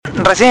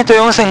recién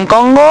estuvimos en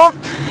Congo.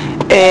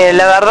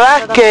 La verdad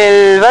es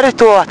que el bar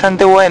estuvo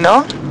bastante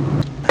bueno.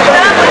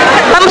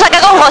 Vamos acá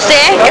con José,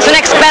 que es un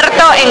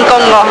experto en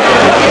Congo.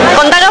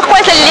 Contanos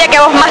cuál es el día que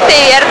a vos más te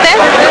divierte.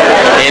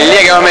 El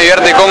día que más me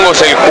divierte Congo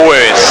es el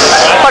jueves.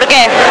 ¿Por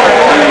qué?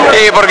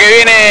 Porque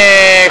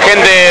viene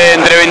gente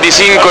entre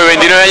 25 y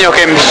 29 años,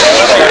 que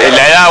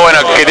la edad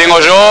que tengo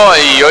yo,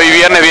 y hoy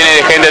viernes viene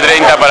gente de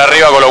 30 para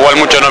arriba, con lo cual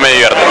mucho no me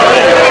divierte.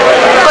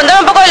 Contame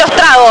un poco de los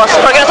tragos,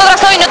 porque nosotros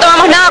hoy no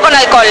tomamos nada con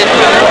alcohol.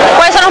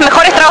 ¿Cuáles son los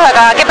mejores tragos de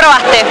acá? ¿Qué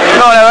probaste?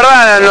 No, la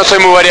verdad no soy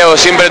muy variado,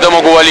 siempre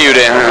tomo Cuba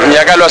Libre, y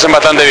acá lo hacen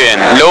bastante bien.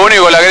 Lo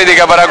único, la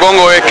crítica para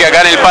Congo es que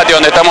acá en el patio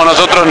donde estamos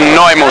nosotros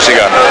no hay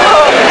música.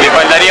 Le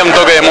faltaría un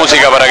toque de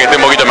música para que esté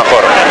un poquito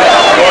mejor.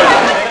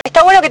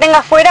 Está bueno que tenga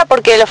afuera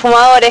porque los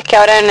fumadores que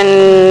ahora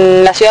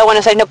en la ciudad de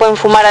Buenos Aires no pueden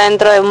fumar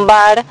adentro de un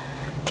bar,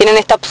 tienen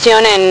esta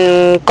opción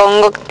en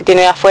Congo que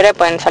tiene afuera y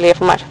pueden salir a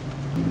fumar.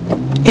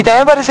 Y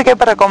también parece que hay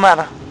para comer.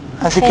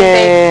 Así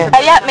que...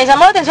 Me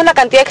llamó la atención la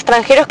cantidad de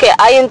extranjeros que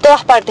hay en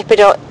todas partes,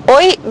 pero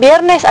hoy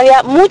viernes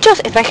había muchos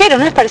extranjeros,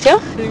 ¿no les pareció?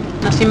 Sí,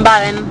 nos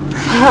invaden.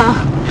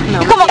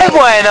 Es como que Es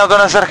bueno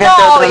conocer gente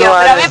de otros obvio, pero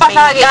a lugares. mí me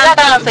pasaba que Me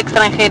encantan los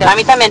extranjeros. A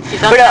mí también. Si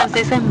son Pero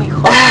franceses,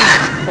 mejor.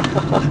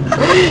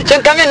 yo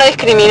en cambio no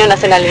discrimino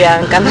nacionalidad,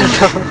 me encanta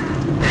todo.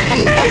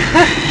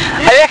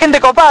 Había gente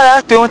copada,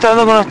 estuvimos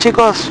hablando con unos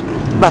chicos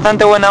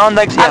bastante buena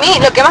onda. A mí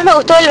lo que más me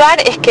gustó del bar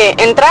es que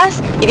entras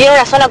y tiene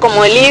una zona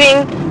como de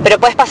living, pero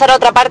puedes pasar a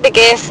otra parte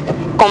que es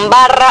con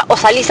barra, o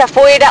salís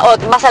afuera, o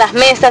vas a las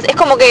mesas. Es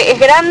como que es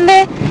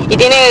grande y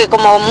tiene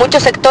como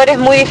muchos sectores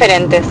muy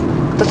diferentes.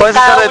 Entonces, Puedes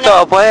cada hacer de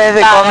todo, puedes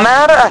de Claro.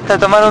 comer hasta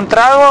tomar un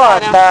trago,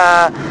 Claro.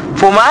 hasta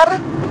fumar,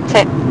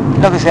 Sí.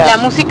 lo que sea. La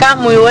música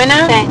muy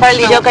buena. Sí, estaba el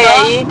Me DJ gustó.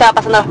 ahí, estaba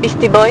pasando los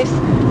Beastie Boys.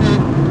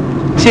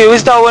 Sí, hubiese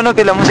estado bueno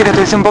que la música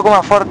estuviese un poco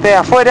más fuerte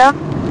afuera,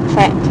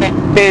 Sí. Sí.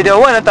 pero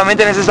bueno, también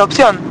tenés esa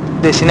opción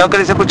de si no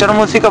querés escuchar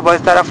música, podés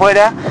estar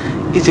afuera,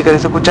 y si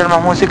querés escuchar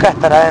más música,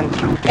 estar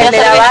adentro. El de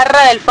la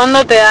barra del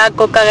fondo te da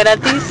coca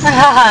gratis.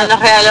 Nos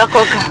regaló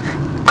coca.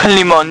 Con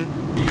limón.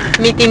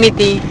 Miti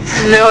miti.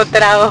 Nuevo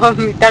trago.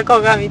 Mitad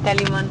coca, mitad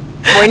limón.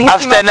 Buenísimo.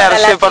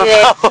 Abstenerse, por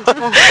favor.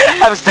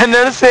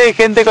 Abstenerse de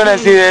gente con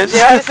acidez.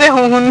 Llevarse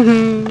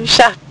un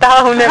ya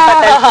está, una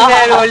patalina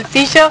del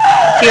bolsillo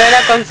si van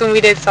a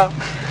consumir eso.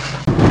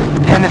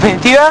 En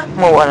definitiva,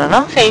 muy bueno,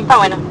 ¿no? Sí, está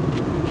bueno.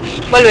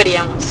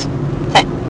 Volveríamos.